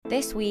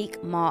This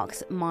week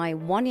marks my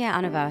 1-year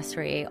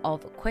anniversary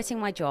of quitting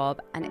my job,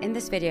 and in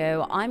this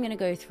video I'm going to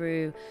go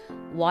through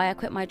why I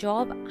quit my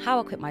job, how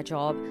I quit my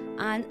job,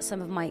 and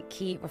some of my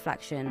key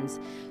reflections.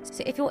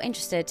 So if you're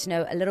interested to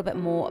know a little bit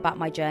more about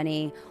my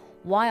journey,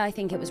 why I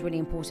think it was really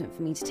important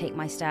for me to take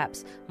my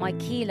steps, my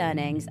key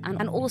learnings,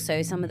 and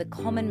also some of the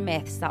common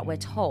myths that we're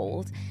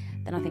told,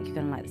 then I think you're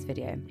going to like this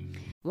video.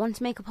 Want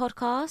to make a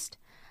podcast?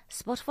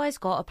 Spotify's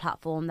got a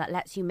platform that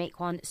lets you make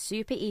one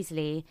super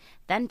easily,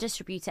 then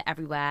distribute it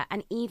everywhere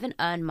and even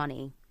earn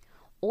money.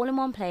 All in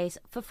one place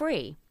for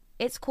free.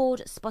 It's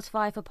called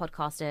Spotify for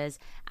Podcasters,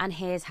 and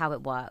here's how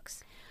it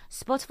works.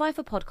 Spotify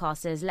for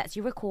Podcasters lets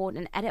you record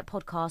and edit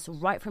podcasts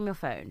right from your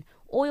phone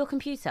or your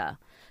computer.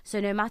 So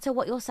no matter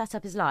what your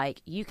setup is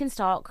like, you can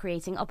start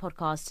creating a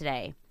podcast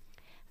today.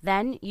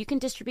 Then you can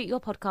distribute your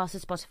podcast to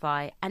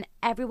Spotify and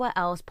everywhere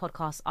else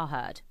podcasts are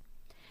heard.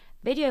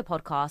 Video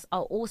podcasts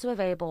are also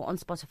available on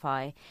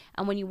Spotify,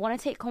 and when you want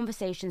to take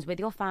conversations with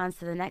your fans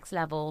to the next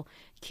level,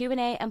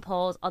 Q&A and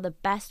polls are the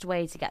best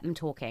way to get them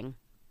talking.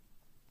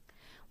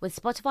 With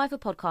Spotify for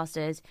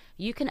Podcasters,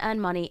 you can earn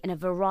money in a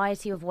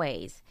variety of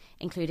ways,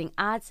 including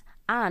ads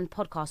and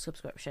podcast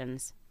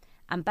subscriptions.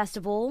 And best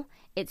of all,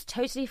 it's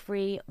totally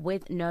free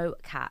with no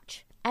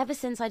catch. Ever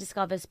since I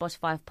discovered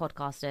Spotify for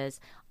Podcasters,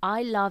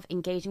 I love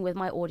engaging with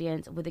my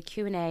audience with the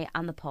Q&A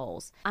and the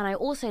polls. And I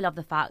also love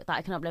the fact that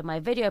I can upload my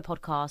video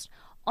podcast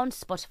onto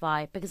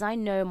Spotify because I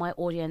know my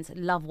audience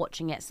love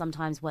watching it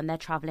sometimes when they're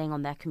traveling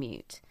on their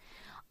commute.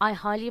 I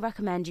highly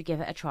recommend you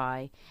give it a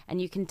try,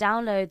 and you can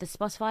download the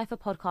Spotify for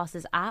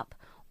Podcasters app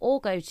or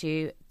go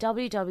to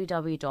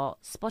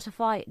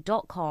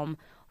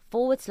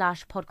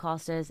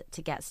www.spotify.com/podcasters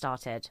to get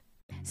started.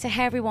 So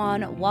hey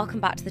everyone, welcome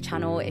back to the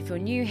channel. If you're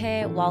new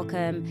here,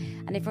 welcome.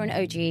 And if you're an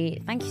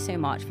OG, thank you so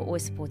much for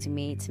always supporting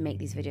me to make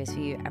these videos for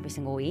you every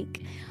single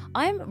week.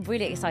 I'm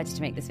really excited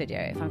to make this video,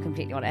 if I'm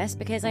completely honest,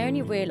 because I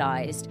only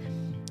realised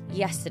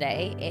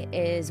yesterday, it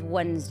is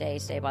Wednesday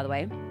today, by the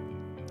way.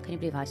 Can you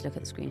believe I had to look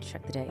at the screen to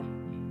check the date?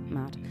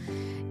 Mad.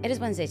 It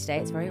is Wednesday today.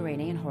 It's very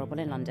rainy and horrible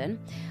in London.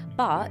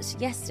 But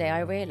yesterday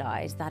I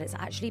realised that it's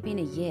actually been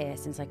a year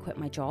since I quit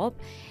my job.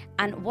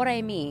 And what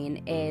I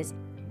mean is,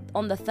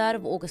 on the 3rd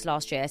of August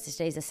last year, so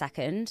today's the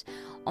 2nd,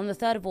 on the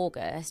 3rd of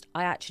August,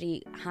 I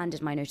actually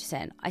handed my notice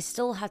in. I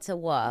still had to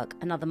work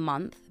another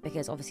month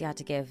because obviously I had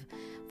to give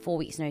 4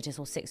 weeks notice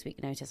or 6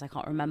 week notice, I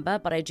can't remember,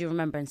 but I do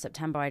remember in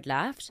September I'd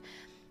left.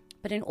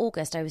 But in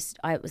August, it was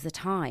the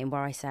time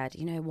where I said,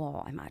 you know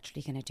what, I'm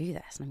actually going to do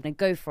this and I'm going to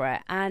go for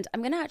it. And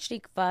I'm going to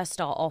actually first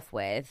start off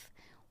with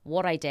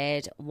what I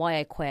did, why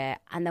I quit,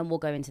 and then we'll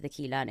go into the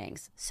key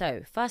learnings.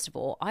 So first of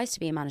all, I used to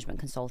be a management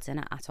consultant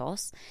at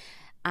Atos,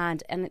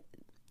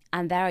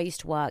 and there I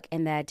used to work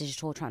in their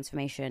digital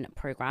transformation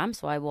program.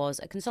 So I was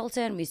a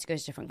consultant. We used to go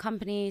to different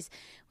companies.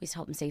 We used to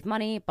help them save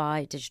money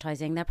by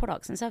digitizing their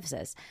products and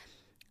services.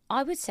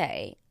 I would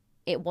say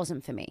it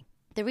wasn't for me.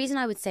 The reason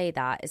I would say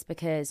that is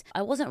because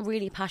I wasn't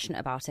really passionate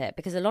about it,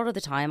 because a lot of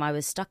the time I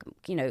was stuck,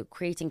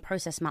 creating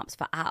process maps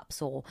for apps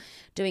or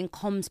doing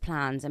comms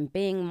plans and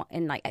being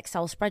in like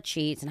Excel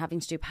spreadsheets and having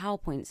to do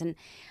PowerPoints, and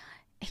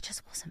it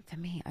just wasn't for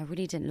me. I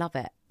really didn't love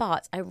it.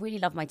 But I really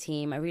loved my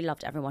team. I really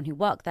loved everyone who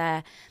worked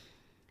there.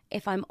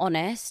 If I'm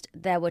honest,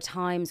 there were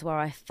times where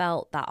I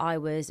felt that I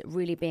was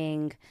really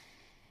being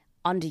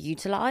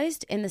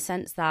underutilized, in the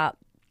sense that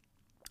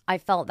I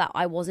felt that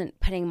I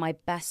wasn't putting my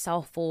best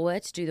self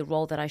forward to do the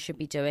role that I should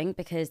be doing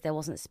because there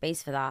wasn't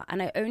space for that.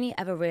 And I only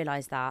ever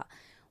realized that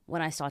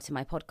when I started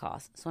my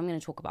podcast. So I'm going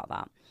to talk about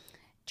that.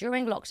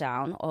 During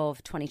lockdown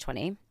of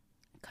 2020,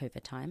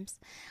 COVID times,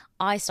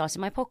 I started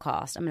my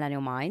podcast, A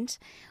Millennial Mind,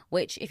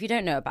 which if you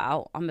don't know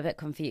about, I'm a bit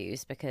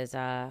confused because,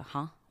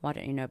 why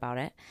don't you know about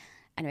it?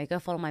 Anyway, go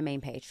follow my main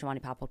page,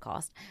 Shivani Power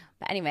Podcast.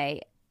 But anyway,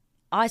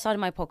 I started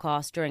my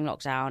podcast during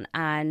lockdown,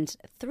 and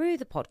through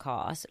the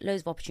podcast,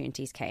 loads of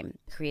opportunities came.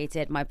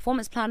 Created my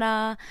performance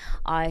planner.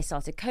 I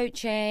started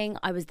coaching.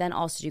 I was then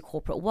asked to do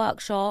corporate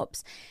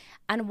workshops.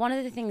 And one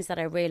of the things that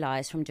I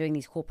realized from doing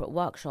these corporate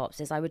workshops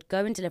is I would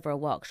go and deliver a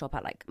workshop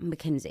at like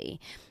McKinsey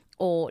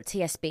or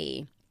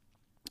TSB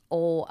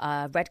or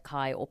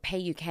Redkite or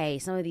Pay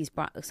UK, some of these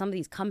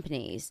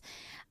companies.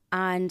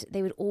 And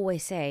they would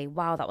always say,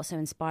 wow, that was so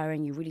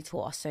inspiring. You really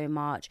taught us so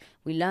much.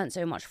 We learned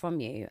so much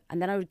from you.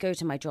 And then I would go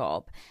to my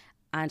job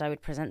and I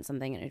would present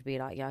something and it would be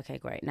like, yeah, okay,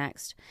 great,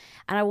 next.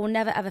 And I will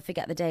never, ever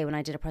forget the day when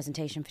I did a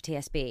presentation for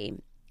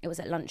TSB. It was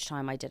at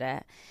lunchtime I did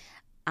it.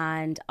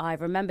 And I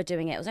remember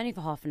doing it. It was only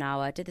for half an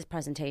hour. I did this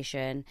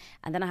presentation.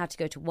 And then I had to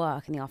go to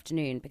work in the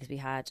afternoon because we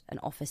had an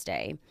office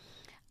day.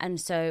 And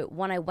so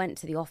when I went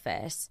to the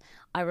office,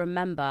 I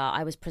remember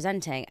I was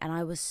presenting and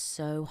I was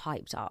so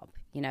hyped up.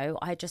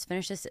 I had just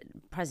finished this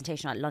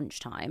presentation at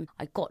lunchtime.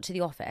 I got to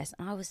the office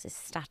and I was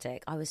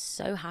ecstatic. I was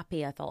so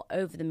happy. I felt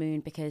over the moon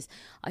because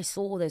I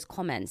saw all those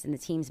comments in the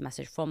Teams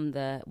message from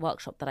the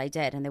workshop that I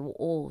did, and they were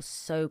all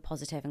so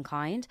positive and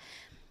kind.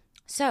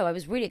 So I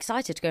was really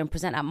excited to go and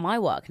present at my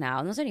work now.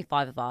 And there was only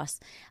 5 of us.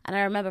 And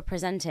I remember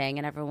presenting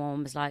and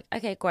everyone was like,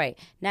 okay, great.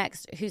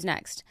 Next, who's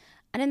next?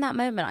 And in that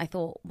moment, I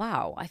thought,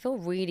 wow, I feel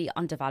really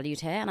undervalued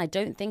here. And I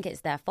don't think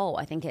it's their fault.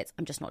 I think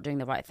I'm just not doing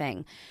the right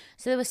thing.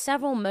 So there were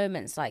several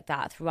moments like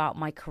that throughout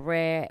my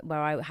career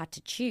where I had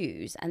to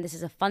choose. And this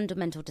is a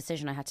fundamental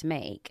decision I had to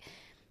make.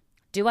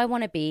 Do I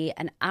want to be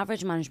an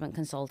average management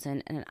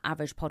consultant and an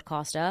average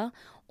podcaster?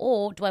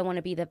 Or do I want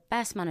to be the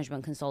best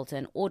management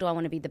consultant? Or do I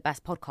want to be the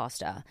best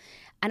podcaster?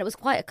 And it was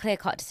quite a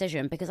clear-cut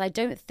decision because I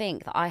don't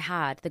think that I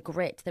had the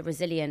grit, the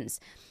resilience,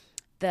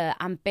 the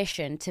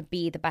ambition to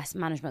be the best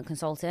management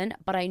consultant,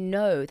 but I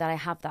know that I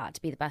have that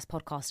to be the best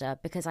podcaster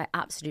because I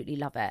absolutely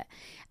love it.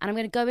 And I'm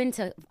going to go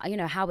into,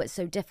 how it's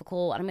so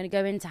difficult, and I'm going to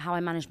go into how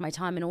I manage my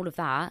time and all of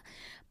that.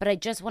 But I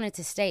just wanted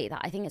to state that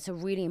I think it's a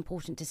really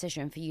important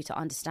decision for you to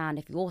understand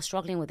if you're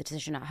struggling with a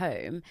decision at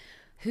home.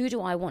 Who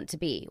do I want to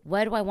be?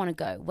 Where do I want to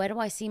go? Where do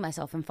I see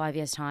myself in 5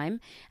 years' time?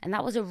 And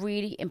that was a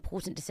really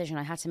important decision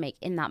I had to make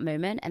in that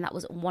moment. And that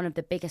was one of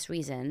the biggest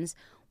reasons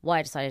why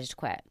I decided to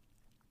quit.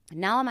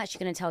 Now I'm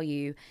actually going to tell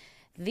you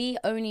the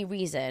only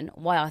reason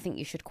why I think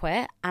you should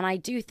quit. And I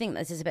do think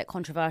this is a bit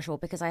controversial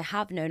because I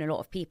have known a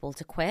lot of people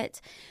to quit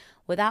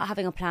without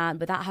having a plan,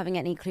 without having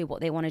any clue what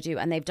they want to do.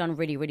 And they've done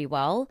really, really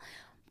well.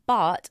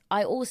 But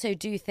I also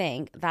do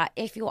think that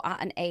if you're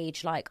at an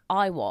age like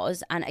I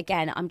was, and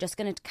again, I'm just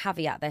going to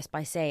caveat this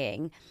by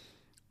saying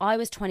I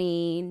was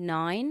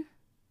 29.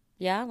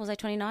 Yeah, was I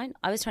 29?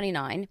 I was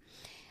 29.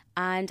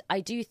 And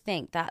I do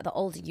think that the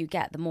older you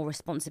get, the more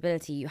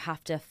responsibility you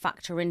have to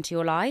factor into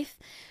your life.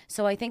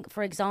 So I think,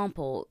 for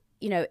example,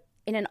 in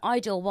an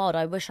ideal world,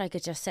 I wish I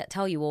could just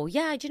tell you all,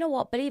 yeah, do you know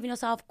what? Believe in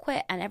yourself,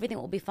 quit, and everything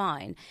will be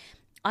fine.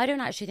 I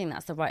don't actually think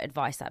that's the right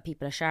advice that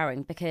people are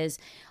sharing because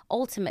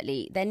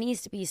ultimately there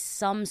needs to be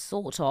some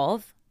sort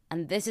of,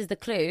 and this is the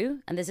clue,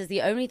 and this is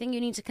the only thing you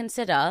need to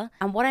consider.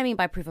 And what I mean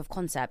by proof of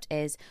concept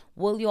is,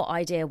 will your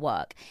idea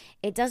work?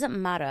 It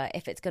doesn't matter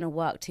if it's going to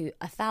work to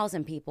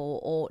 1,000 people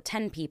or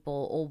 10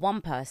 people or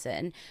one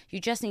person. You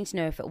just need to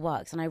know if it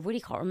works. And I really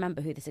can't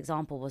remember who this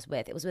example was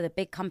with. It was with a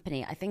big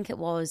company. I think it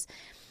was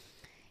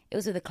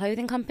with a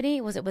clothing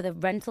company. Was it with a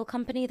rental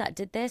company that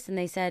did this? And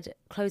they said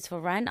clothes for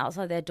rent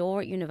outside their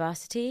door at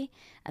university.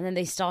 And then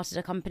they started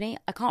a company.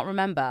 I can't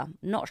remember.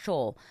 Not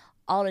sure.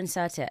 I'll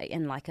insert it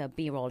in like a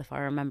B-roll if I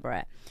remember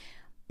it.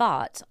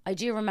 But I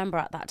do remember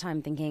at that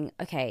time thinking,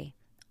 okay,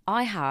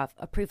 I have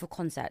a proof of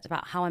concept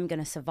about how I'm going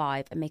to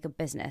survive and make a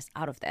business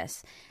out of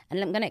this. And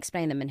I'm going to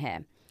explain them in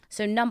here.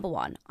 So number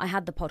one, I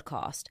had the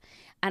podcast.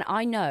 And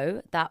I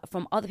know that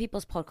from other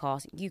people's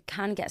podcasts, you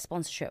can get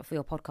sponsorship for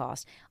your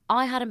podcast.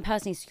 I hadn't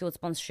personally secured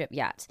sponsorship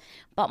yet,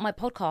 but my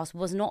podcast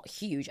was not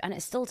huge. And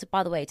it's still,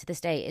 by the way, to this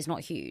day, is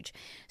not huge.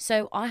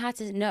 So I had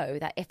to know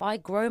that if I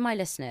grow my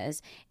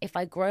listeners, if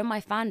I grow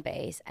my fan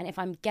base, and if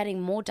I'm getting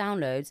more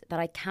downloads, that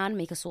I can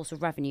make a source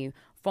of revenue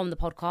from the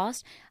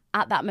podcast.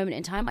 At that moment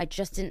in time, I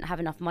just didn't have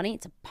enough money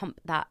to pump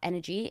that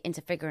energy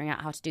into figuring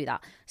out how to do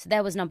that. So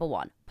there was number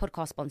one,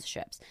 podcast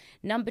sponsorships.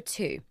 Number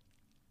two,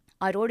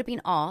 I'd already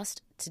been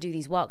asked to do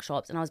these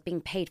workshops and I was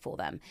being paid for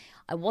them.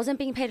 I wasn't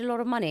being paid a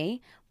lot of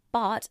money,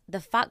 but the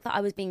fact that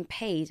I was being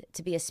paid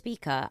to be a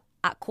speaker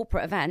at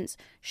corporate events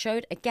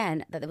showed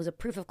again that there was a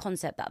proof of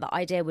concept that the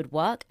idea would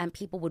work and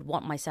people would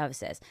want my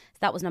services. So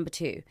that was number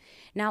two.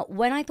 Now,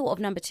 when I thought of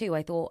number two,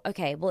 I thought,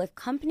 okay, well, if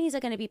companies are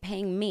going to be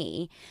paying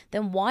me,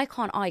 then why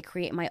can't I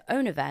create my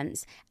own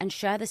events and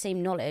share the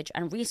same knowledge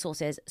and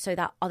resources so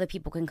that other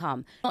people can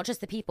come? Not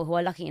just the people who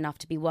are lucky enough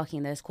to be working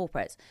in those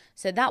corporates.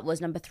 So that was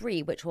number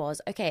three, which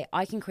was, okay,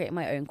 I can create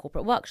my own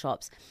corporate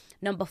workshops.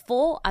 Number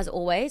four, as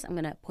always, I'm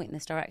going to point in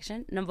this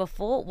direction. Number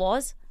four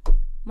was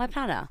my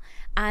planner.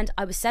 And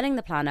I was selling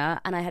the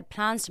planner and I had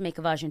plans to make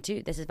a version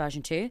 2. This is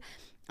version 2.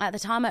 At the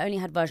time, I only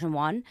had version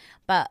 1.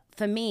 But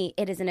for me,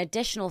 it is an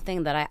additional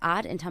thing that I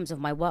add in terms of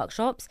my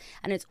workshops.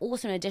 And it's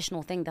also an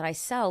additional thing that I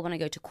sell when I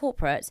go to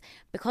corporates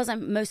because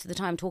I'm most of the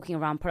time talking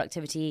around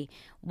productivity,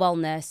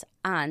 wellness,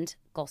 and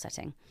goal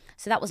setting.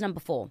 So that was number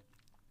 4.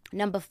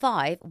 Number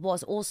 5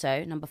 was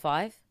also,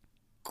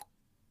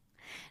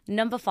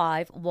 Number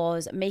five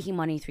was making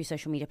money through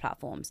social media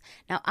platforms.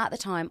 Now, at the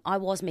time, I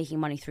was making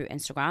money through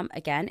Instagram.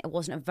 Again, it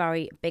wasn't a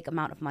very big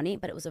amount of money,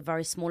 but it was a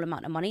very small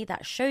amount of money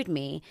that showed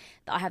me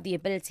that I have the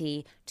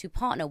ability to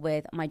partner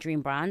with my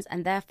dream brands.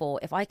 And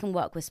therefore, if I can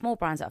work with small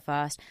brands at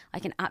first, I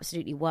can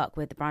absolutely work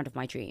with the brand of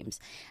my dreams.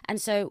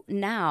 And so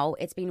now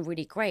it's been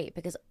really great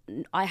because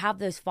I have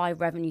those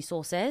 5 revenue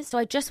sources. So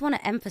I just want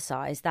to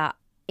emphasize that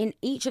in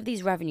each of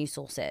these revenue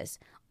sources,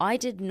 I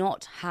did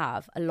not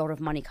have a lot of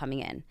money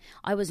coming in.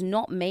 I was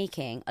not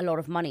making a lot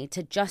of money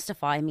to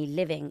justify me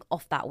living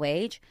off that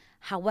wage.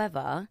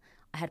 However,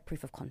 I had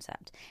proof of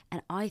concept.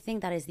 And I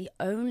think that is the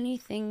only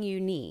thing you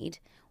need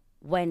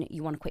when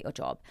you want to quit your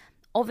job.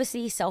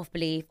 Obviously,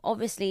 self-belief.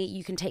 Obviously,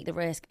 you can take the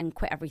risk and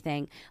quit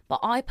everything.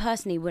 But I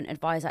personally wouldn't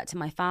advise that to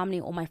my family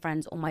or my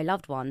friends or my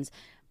loved ones,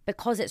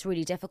 because it's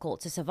really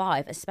difficult to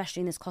survive,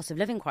 especially in this cost of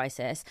living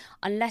crisis,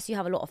 unless you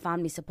have a lot of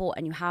family support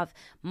and you have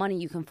money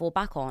you can fall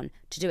back on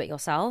to do it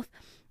yourself.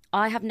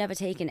 I have never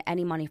taken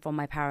any money from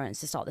my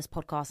parents to start this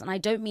podcast. And I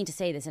don't mean to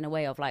say this in a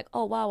way of like,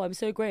 oh, wow, I'm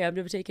so great, I've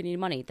never taken any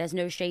money. There's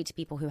no shade to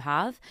people who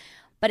have.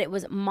 but it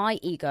was my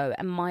ego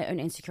and my own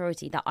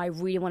insecurity that I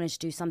really wanted to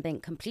do something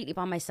completely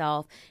by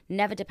myself,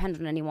 never depend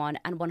on anyone,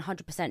 and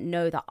 100%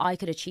 know that I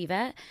could achieve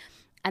it.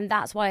 And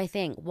that's why I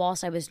think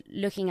whilst I was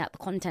looking at the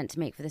content to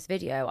make for this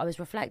video, I was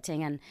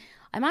reflecting, and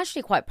I'm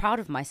actually quite proud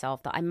of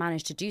myself that I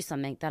managed to do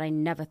something that I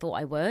never thought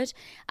I would.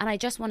 And I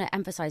just want to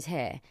emphasize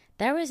here,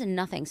 there is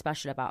nothing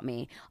special about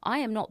me. I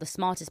am not the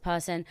smartest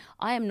person.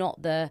 I am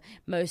not the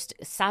most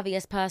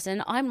savviest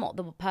person. I'm not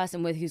the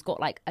person who's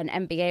got like an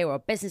MBA or a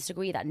business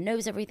degree that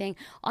knows everything.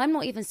 I'm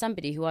not even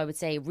somebody who I would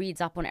say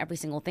reads up on every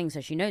single thing so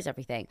she knows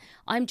everything.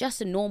 I'm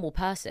just a normal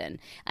person.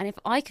 And if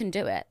I can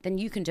do it, then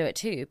you can do it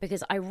too,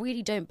 because I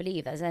really don't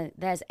believe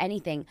there's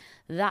anything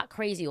that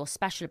crazy or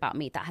special about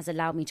me that has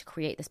allowed me to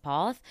create this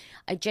path.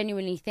 I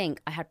genuinely think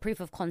I had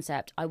proof of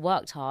concept, I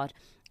worked hard,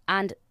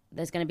 and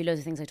there's going to be loads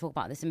of things I talk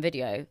about this in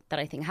video that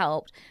I think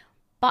helped.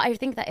 But I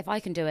think that if I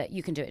can do it,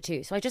 you can do it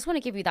too. So I just want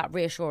to give you that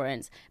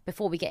reassurance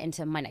before we get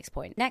into my next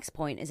point. Next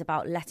point is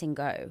about letting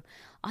go.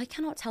 I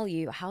cannot tell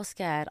you how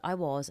scared I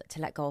was to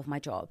let go of my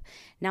job.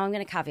 Now I'm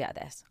going to caveat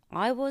this.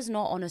 I was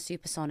not on a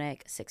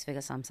supersonic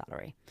 6-figure sum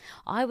salary.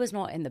 I was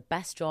not in the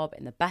best job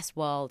in the best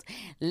world,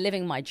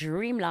 living my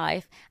dream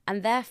life.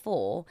 And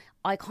therefore,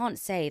 I can't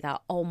say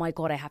that, oh my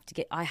God,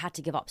 I had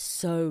to give up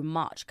so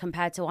much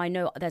compared to, I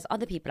know there's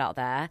other people out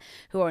there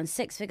who are on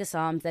 6-figure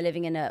sums. They're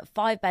living in a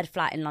 5-bed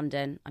flat in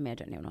London. I mean, I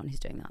don't know anyone who's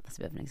doing that. That's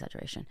a bit of an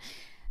exaggeration.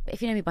 But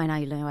if you know me by now,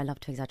 you know I love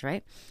to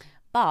exaggerate.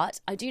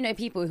 But I do know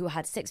people who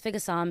had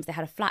 6-figure sums. They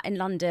had a flat in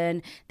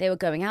London. They were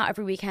going out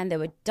every weekend. They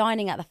were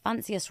dining at the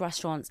fanciest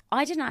restaurants.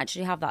 I didn't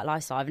actually have that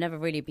lifestyle. I've never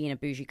really been a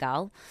bougie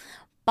gal.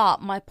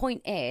 But my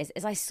point is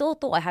I still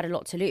thought I had a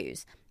lot to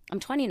lose. I'm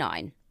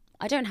 29.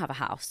 I don't have a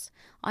house.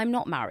 I'm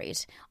not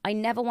married. I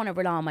never want to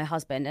rely on my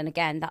husband. And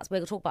again,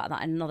 we'll talk about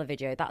that in another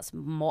video. That's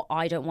what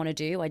I don't want to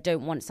do. I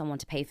don't want someone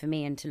to pay for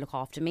me and to look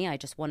after me. I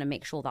just want to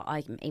make sure that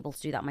I'm able to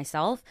do that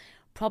myself.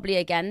 Probably,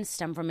 again,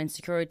 stem from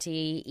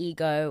insecurity,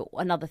 ego,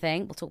 another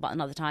thing. We'll talk about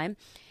another time.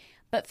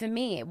 But for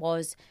me, it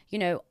was,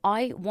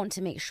 I want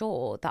to make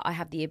sure that I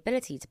have the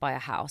ability to buy a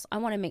house. I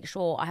want to make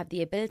sure I have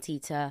the ability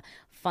to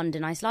fund a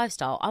nice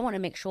lifestyle. I want to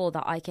make sure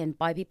that I can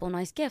buy people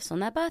nice gifts on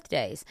their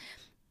birthdays.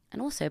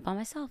 And also buy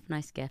myself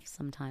nice gifts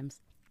sometimes.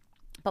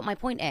 But my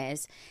point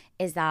is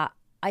that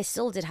I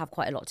still did have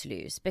quite a lot to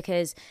lose,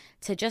 because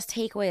to just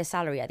take away a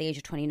salary at the age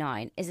of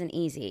 29 isn't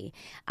easy.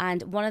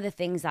 And one of the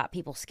things that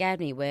people scared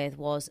me with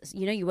was,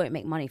 you won't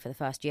make money for the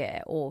first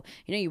year, or,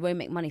 you won't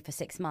make money for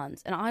 6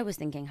 months. And I was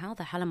thinking, how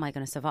the hell am I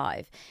going to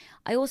survive?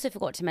 I also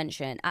forgot to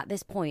mention, at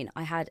this point,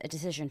 I had a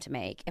decision to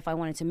make if I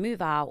wanted to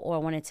move out or I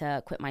wanted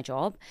to quit my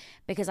job,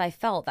 because I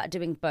felt that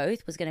doing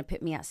both was going to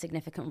put me at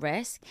significant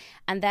risk.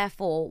 And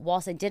therefore,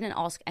 whilst I didn't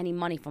ask any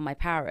money from my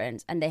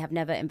parents, and they have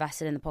never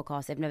invested in the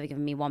podcast, they've never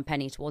given me 1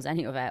 penny towards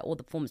any of it, or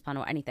the performance plan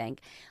or anything,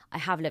 I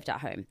have lived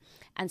at home.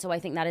 And so I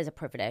think that is a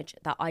privilege,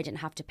 that I didn't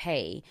have to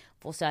pay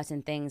for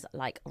certain things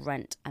like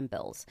rent and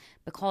bills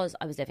because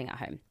I was living at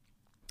home.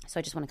 So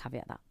I just want to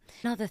caveat that.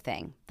 Another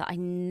thing that I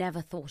never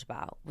thought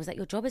about was that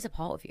your job is a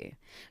part of you.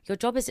 Your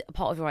job is a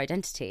part of your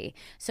identity.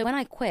 So when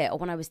I quit, or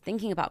when I was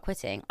thinking about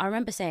quitting, I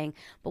remember saying,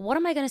 but what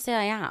am I going to say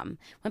I am?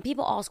 When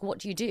people ask, what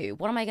do you do?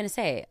 What am I going to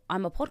say?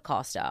 I'm a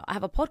podcaster. I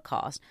have a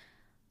podcast.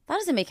 That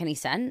doesn't make any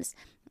sense.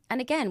 And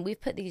again, we've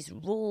put these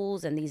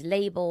rules and these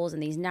labels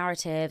and these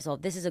narratives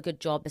of this is a good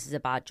job, this is a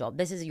bad job,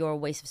 this is you're a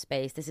waste of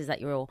space, this is that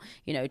you're,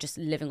 just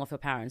living off your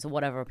parents or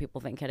whatever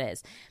people think it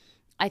is.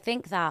 I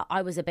think that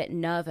I was a bit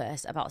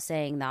nervous about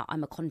saying that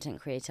I'm a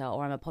content creator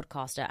or I'm a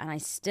podcaster, and I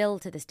still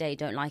to this day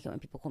don't like it when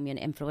people call me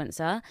an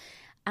influencer.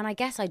 And I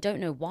guess I don't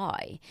know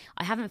why.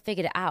 I haven't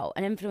figured it out.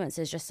 An influencer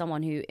is just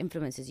someone who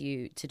influences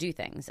you to do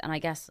things. And I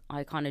guess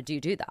I kind of do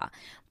that.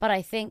 But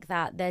I think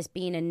that there's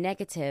been a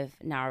negative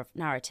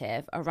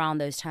narrative around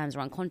those terms,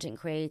 around content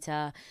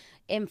creator,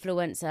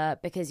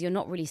 influencer, because you're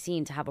not really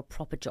seen to have a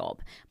proper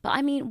job. But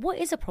I mean, what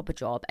is a proper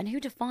job, and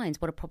who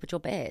defines what a proper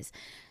job is?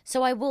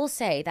 So I will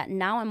say that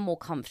now I'm more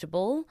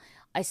comfortable.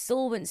 I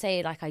still wouldn't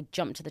say like I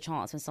jump to the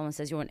chance when someone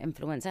says you're an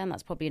influencer, and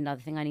that's probably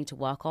another thing I need to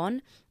work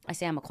on. I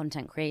say I'm a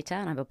content creator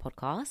and I have a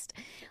podcast.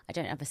 I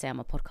don't ever say I'm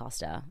a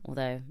podcaster,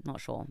 although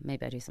not sure,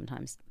 maybe I do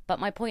sometimes. But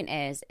my point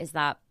is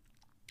that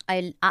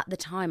at the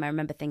time I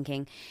remember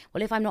thinking,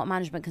 well, if I'm not a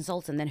management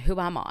consultant, then who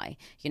am I?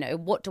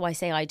 What do I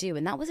say I do?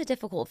 And that was a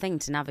difficult thing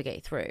to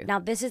navigate through. Now,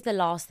 this is the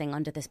last thing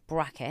under this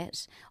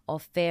bracket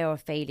of fear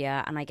of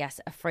failure and I guess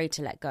afraid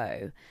to let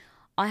go.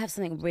 I have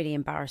something really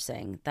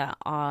embarrassing that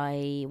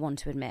I want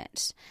to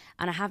admit.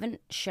 And I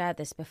haven't shared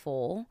this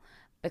before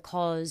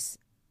because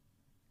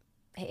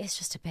it is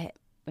just a bit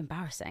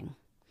embarrassing.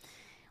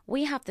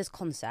 We have this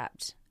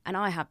concept, and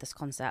I have this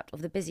concept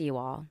of the busier you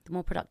are, the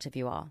more productive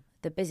you are.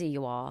 The busier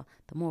you are,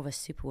 the more of a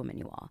superwoman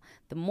you are.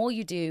 The more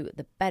you do,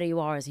 the better you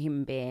are as a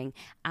human being.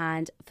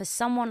 And for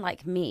someone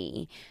like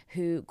me,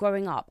 who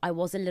growing up, I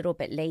was a little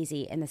bit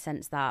lazy in the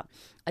sense that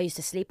I used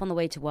to sleep on the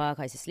way to work.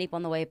 I used to sleep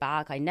on the way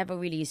back. I never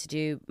really used to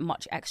do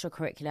much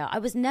extracurricular. I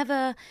was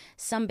never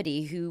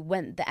somebody who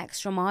went the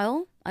extra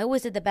mile. I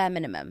always did the bare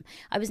minimum.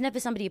 I was never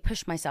somebody who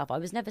pushed myself. I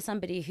was never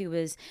somebody who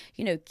was,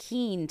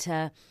 keen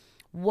to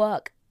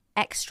work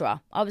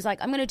extra. I was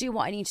like, I'm going to do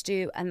what I need to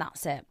do, and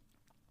that's it.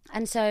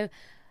 And so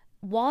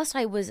whilst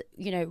I was,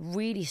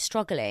 really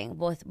struggling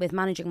with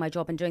managing my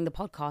job and doing the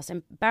podcast,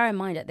 and bear in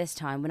mind at this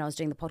time when I was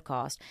doing the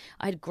podcast,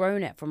 I had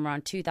grown it from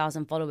around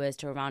 2,000 followers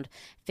to around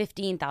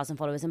 15,000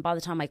 followers. And by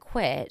the time I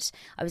quit,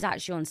 I was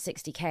actually on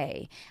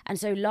 60K. And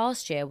so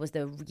last year was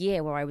the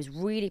year where I was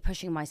really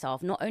pushing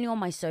myself, not only on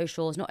my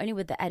socials, not only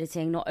with the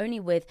editing, not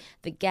only with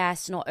the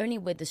guests, not only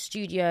with the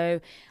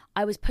studio.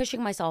 I was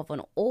pushing myself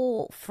on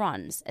all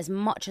fronts as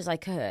much as I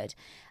could.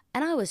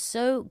 And I was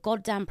so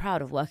goddamn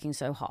proud of working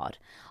so hard.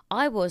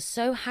 I was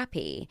so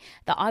happy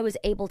that I was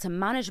able to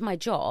manage my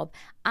job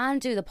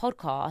and do the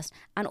podcast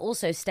and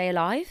also stay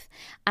alive.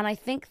 And I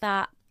think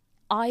that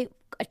I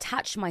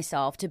attached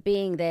myself to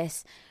being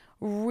this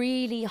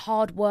really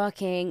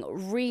hardworking,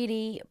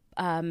 really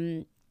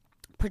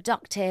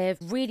productive,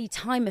 really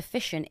time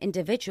efficient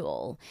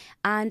individual.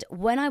 And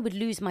when I would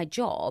lose my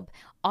job,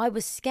 I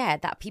was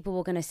scared that people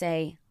were going to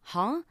say,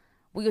 huh?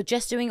 Well, you're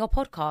just doing your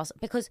podcast,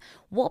 because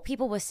what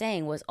people were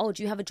saying was, oh,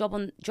 do you have a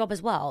job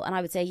as well? And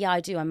I would say, yeah,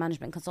 I do. I'm a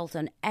management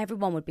consultant.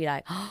 Everyone would be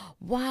like, oh,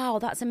 wow,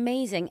 that's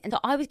amazing. And so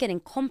I was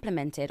getting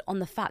complimented on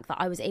the fact that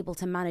I was able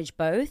to manage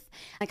both.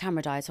 My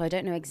camera died, so I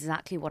don't know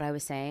exactly what I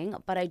was saying,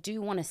 but I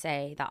do want to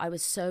say that I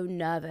was so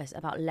nervous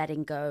about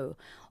letting go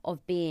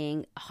of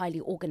being highly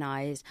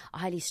organized,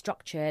 highly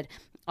structured,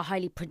 a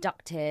highly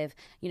productive,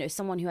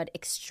 someone who had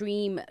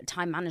extreme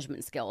time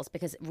management skills,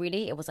 because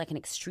really it was like an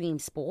extreme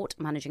sport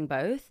managing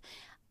both.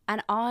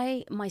 And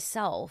I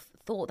myself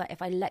thought that if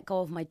I let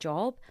go of my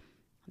job,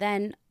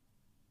 then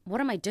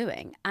what am I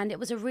doing? And it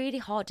was a really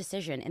hard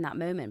decision in that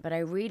moment, but I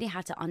really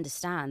had to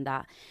understand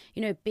that,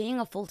 being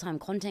a full-time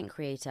content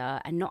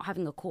creator and not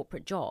having a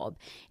corporate job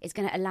is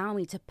going to allow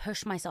me to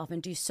push myself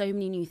and do so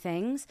many new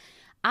things.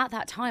 At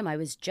that time, I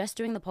was just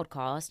doing the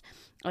podcast.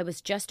 I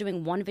was just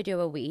doing one video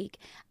a week,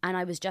 and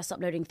I was just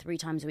uploading 3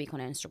 times a week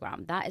on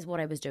Instagram. That is what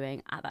I was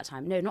doing at that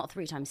time. No, not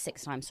 3 times,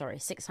 6 times, sorry.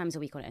 6 times a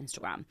week on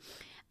Instagram.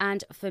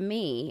 And for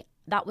me,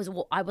 that was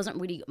what I wasn't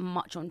really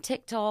much on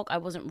TikTok. I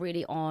wasn't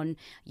really on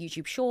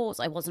YouTube Shorts.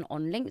 I wasn't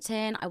on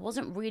LinkedIn. I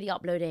wasn't really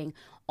uploading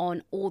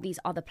on all these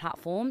other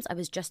platforms. I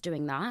was just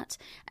doing that.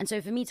 And so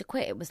for me to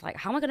quit, it was like,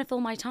 how am I going to fill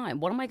my time?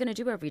 What am I going to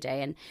do every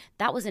day? And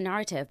that was a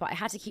narrative, but I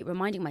had to keep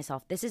reminding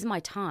myself, this is my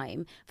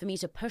time for me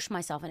to push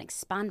myself and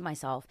expand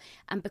myself.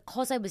 And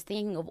because I was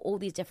thinking of all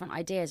these different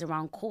ideas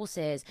around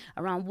courses,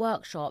 around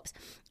workshops,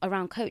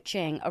 around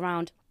coaching,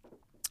 around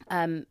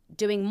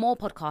doing more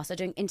podcasts or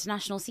doing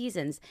international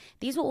seasons.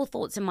 These were all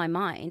thoughts in my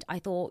mind. I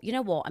thought, you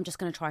know what, I'm just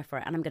going to try for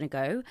it and I'm going to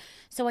go.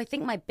 So I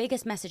think my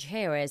biggest message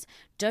here is,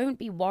 don't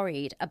be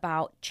worried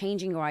about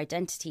changing your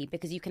identity,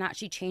 because you can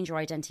actually change your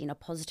identity in a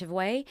positive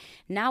way.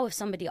 Now, if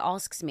somebody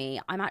asks me,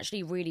 I'm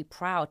actually really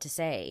proud to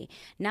say,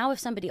 now if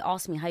somebody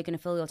asks me how you're going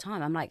to fill your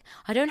time, I'm like,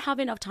 I don't have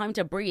enough time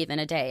to breathe in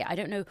a day. I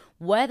don't know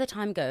where the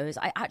time goes.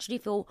 I actually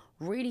feel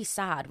really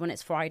sad when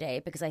it's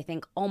Friday, because I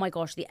think, oh my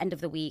gosh, the end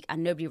of the week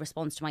and nobody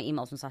responds to my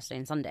emails on Saturday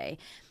and Sunday.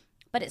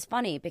 But it's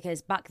funny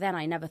because back then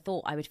I never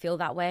thought I would feel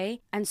that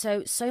way. And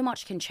so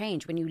much can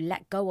change when you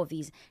let go of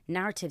these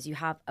narratives you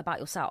have about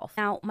yourself.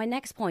 Now, my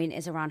next point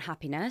is around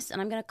happiness,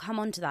 and I'm going to come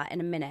on to that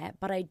in a minute.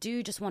 But I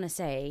do just want to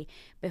say,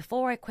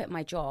 before I quit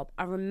my job,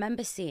 I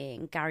remember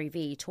seeing Gary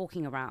Vee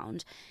talking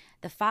around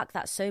the fact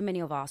that so many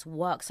of us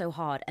work so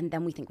hard and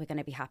then we think we're going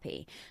to be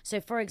happy.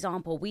 So for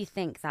example, we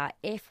think that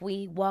if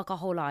we work our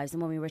whole lives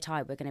and when we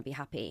retire, we're going to be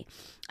happy.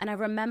 And I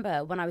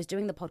remember when I was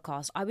doing the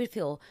podcast, I would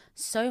feel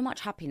so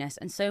much happiness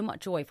and so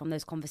much joy from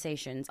those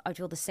conversations. I would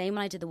feel the same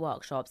when I did the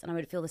workshops, and I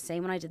would feel the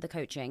same when I did the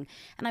coaching.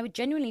 And I would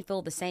genuinely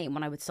feel the same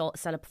when I would sell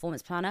a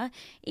performance planner.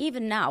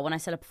 Even now, when I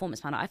sell a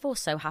performance planner, I feel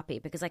so happy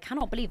because I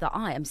cannot believe that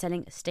I am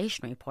selling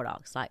stationery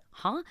products. Like,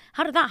 huh?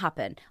 How did that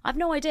happen? I have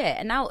no idea.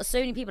 And now so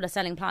many people are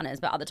selling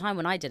planners, but at the time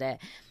when I did it,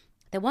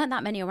 there weren't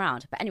that many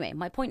around. But anyway,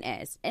 my point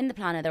is, in the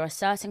planner, there are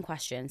certain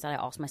questions that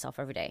I ask myself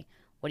every day.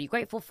 What are you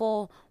grateful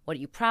for? What are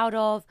you proud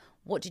of?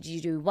 What did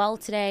you do well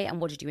today? And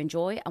what did you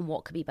enjoy? And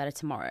what could be better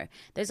tomorrow?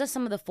 Those are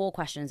some of the 4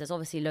 questions. There's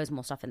obviously loads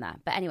more stuff in there.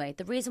 But anyway,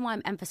 the reason why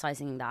I'm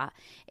emphasizing that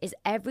is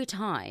every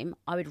time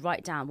I would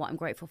write down what I'm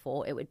grateful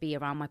for, it would be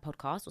around my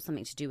podcast or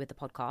something to do with the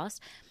podcast.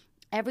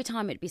 Every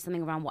time it'd be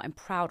something around what I'm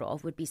proud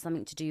of, would be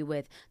something to do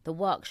with the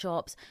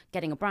workshops,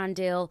 getting a brand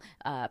deal,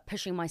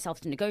 pushing myself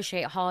to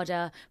negotiate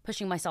harder,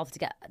 pushing myself to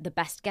get the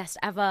best guest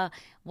ever,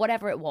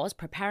 whatever it was,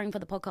 preparing for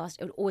the podcast,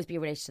 it would always be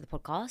related to the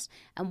podcast.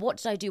 And what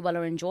did I do well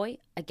or enjoy?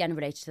 Again,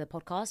 related to the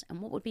podcast.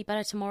 And what would be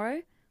better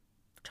tomorrow?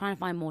 Trying to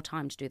find more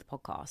time to do the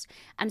podcast.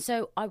 And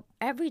so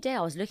every day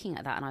I was looking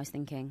at that and I was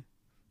thinking,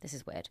 this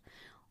is weird.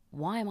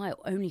 Why am I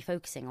only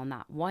focusing on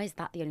that? Why is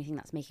that the only thing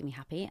that's making me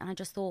happy? And I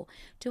just thought,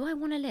 do I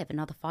want to live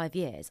another 5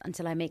 years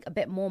until I make a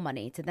bit more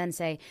money to then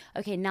say,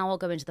 okay, now I'll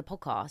go into the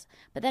podcast,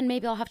 but then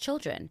maybe I'll have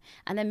children.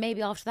 And then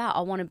maybe after that,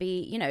 I'll want to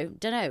be,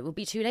 don't know, it will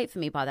be too late for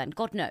me by then.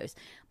 God knows.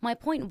 My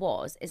point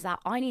is that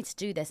I need to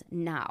do this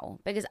now,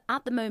 because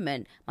at the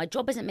moment, my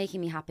job isn't making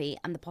me happy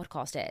and the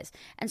podcast is.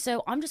 And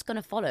so I'm just going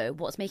to follow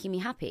what's making me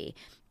happy.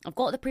 I've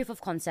got the proof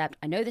of concept.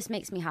 I know this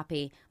makes me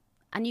happy.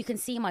 And you can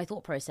see my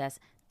thought process.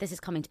 This is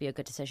coming to be a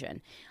good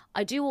decision.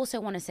 I do also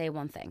want to say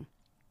one thing.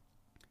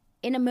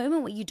 In a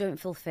moment where you don't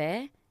feel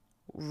fear,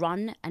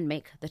 run and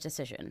make the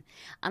decision.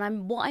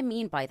 And what I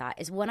mean by that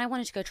is when I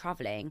wanted to go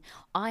traveling,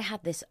 I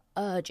had this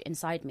urge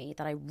inside me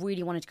that I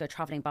really wanted to go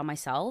traveling by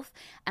myself,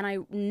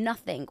 and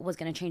nothing was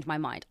going to change my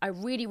mind. I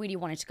really, really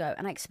wanted to go,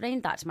 and I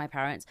explained that to my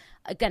parents.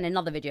 Again,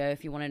 another video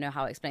if you want to know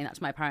how I explain that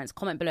to my parents.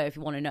 Comment below if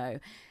you want to know.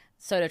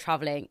 Solo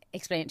traveling,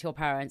 explain it to your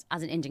parents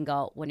as an Indian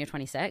girl when you're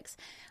 26.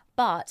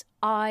 But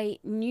I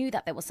knew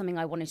that there was something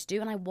I wanted to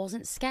do, and I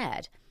wasn't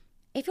scared.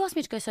 If you ask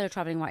me to go solo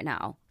traveling right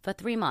now for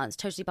 3 months,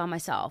 totally by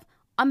myself,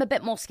 I'm a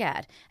bit more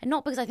scared. And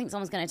not because I think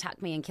someone's going to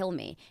attack me and kill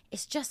me.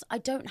 It's just I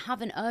don't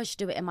have an urge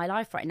to do it in my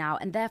life right now.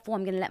 And therefore,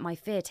 I'm going to let my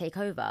fear take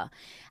over.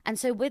 And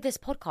so with this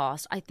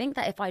podcast, I think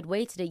that if I'd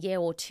waited a year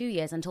or 2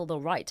 years until the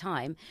right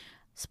time,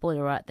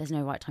 spoiler alert, there's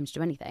no right time to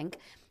do anything,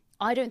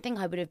 I don't think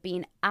I would have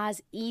been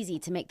as easy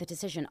to make the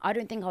decision. I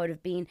don't think I would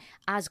have been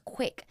as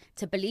quick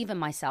to believe in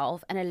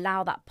myself and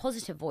allow that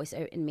positive voice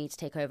in me to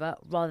take over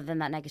rather than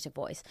that negative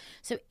voice.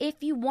 So if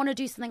you want to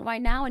do something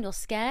right now and you're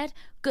scared,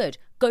 good,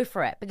 go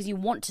for it because you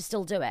want to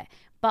still do it.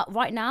 But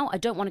right now, I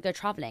don't want to go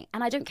traveling,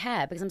 and I don't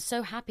care because I'm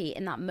so happy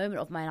in that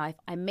moment of my life.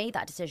 I made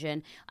that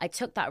decision, I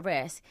took that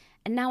risk,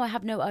 and now I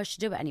have no urge to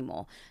do it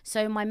anymore.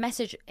 So my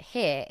message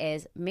here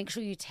is make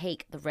sure you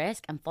take the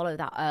risk and follow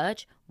that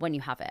urge when you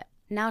have it.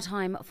 Now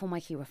time for my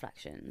key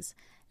reflections.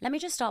 Let me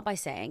just start by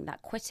saying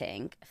that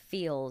quitting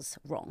feels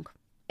wrong.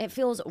 It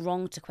feels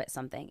wrong to quit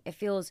something. It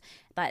feels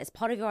that it's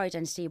part of your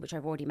identity, which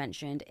I've already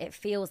mentioned. It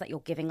feels that you're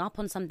giving up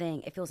on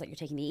something. It feels like you're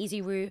taking the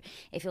easy route.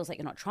 It feels like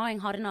you're not trying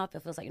hard enough.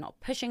 It feels like you're not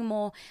pushing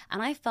more.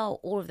 And I felt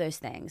all of those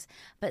things.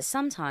 But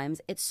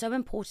sometimes it's so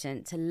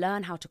important to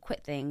learn how to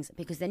quit things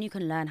because then you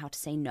can learn how to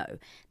say no.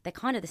 They're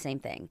kind of the same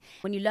thing.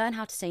 When you learn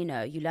how to say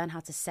no, you learn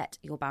how to set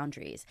your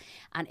boundaries.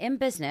 And in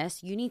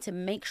business, you need to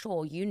make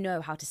sure you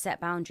know how to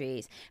set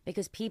boundaries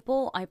because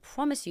people, I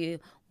promise you,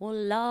 will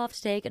love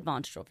to take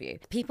advantage of you.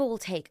 People will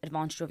take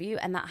advantage of you,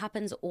 and that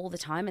happens all the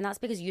time, and that's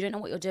because you don't know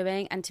what you're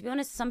doing. And to be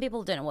honest, some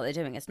people don't know what they're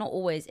doing. It's not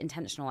always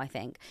intentional, I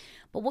think.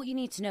 But what you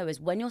need to know is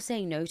when you're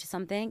saying no to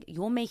something,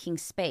 you're making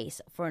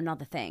space for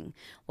another thing.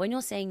 When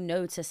you're saying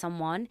no to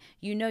someone,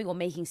 you know you're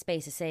making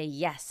space to say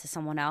yes to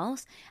someone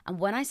else.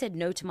 And when I said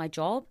no to my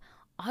job,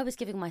 I was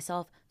giving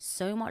myself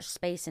so much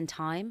space and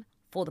time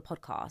for the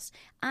podcast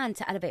and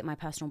to elevate my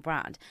personal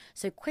brand.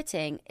 So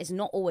quitting is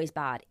not always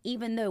bad,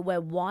 even though we're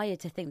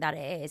wired to think that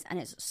it is, and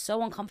it's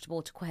so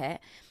uncomfortable to quit.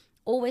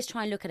 Always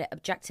try and look at it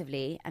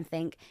objectively and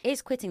think,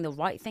 is quitting the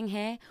right thing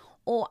here?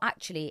 Or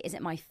actually, is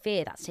it my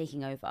fear that's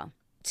taking over?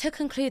 To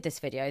conclude this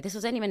video, this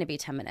was only meant to be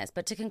 10 minutes,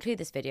 but to conclude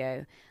this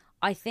video,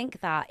 I think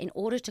that in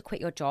order to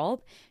quit your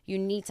job, you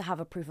need to have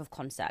a proof of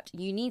concept.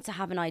 You need to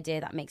have an idea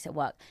that makes it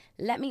work.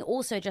 Let me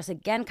also just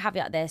again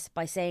caveat this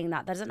by saying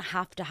that doesn't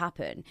have to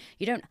happen.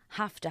 You don't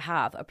have to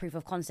have a proof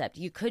of concept.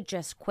 You could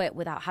just quit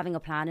without having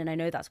a plan, and I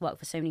know that's worked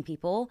for so many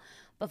people.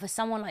 But for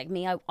someone like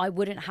me, I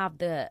wouldn't have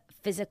the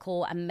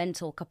physical and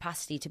mental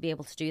capacity to be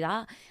able to do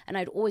that. And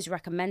I'd always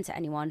recommend to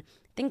anyone,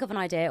 think of an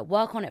idea,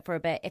 work on it for a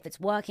bit. If it's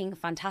working,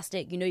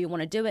 fantastic. You know you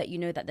want to do it. You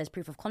know that there's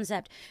proof of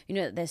concept. You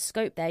know that there's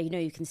scope there. You know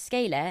you can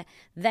scale it.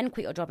 Then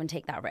quit your job and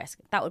take that risk.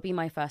 That would be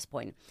my first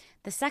point.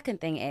 The second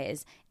thing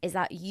is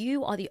that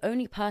you are the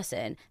only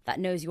person that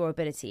knows your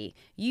ability.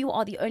 You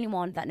are the only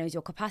one that knows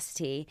your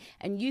capacity.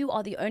 And you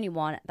are the only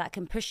one that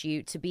can push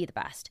you to be the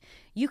best.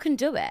 You can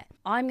do it.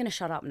 I'm going to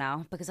shut up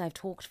now because I've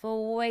talked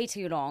for way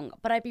too long.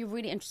 But I'd be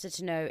really interested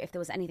to know if there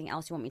was anything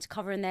else you want me to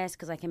cover in this,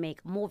 because I can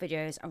make more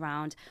videos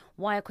around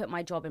why I quit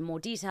my job in more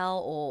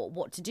detail, or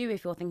what to do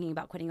if you're thinking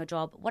about quitting your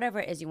job. Whatever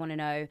it is you want to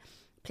know,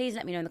 please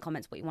let me know in the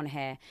comments what you want to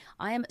hear.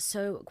 I am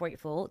so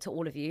grateful to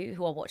all of you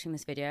who are watching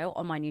this video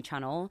on my new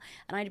channel,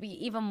 and I'd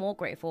be even more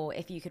grateful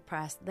if you could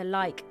press the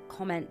like,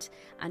 comment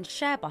and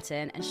share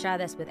button and share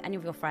this with any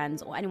of your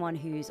friends or anyone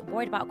who's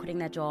worried about quitting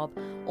their job,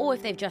 or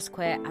if they've just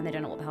quit and they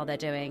don't know what the hell they're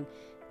doing.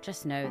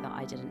 Just know that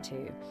I didn't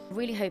too.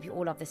 Really hope you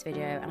all love this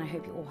video, and I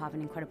hope you all have an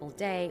incredible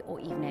day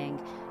or evening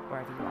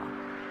wherever you are.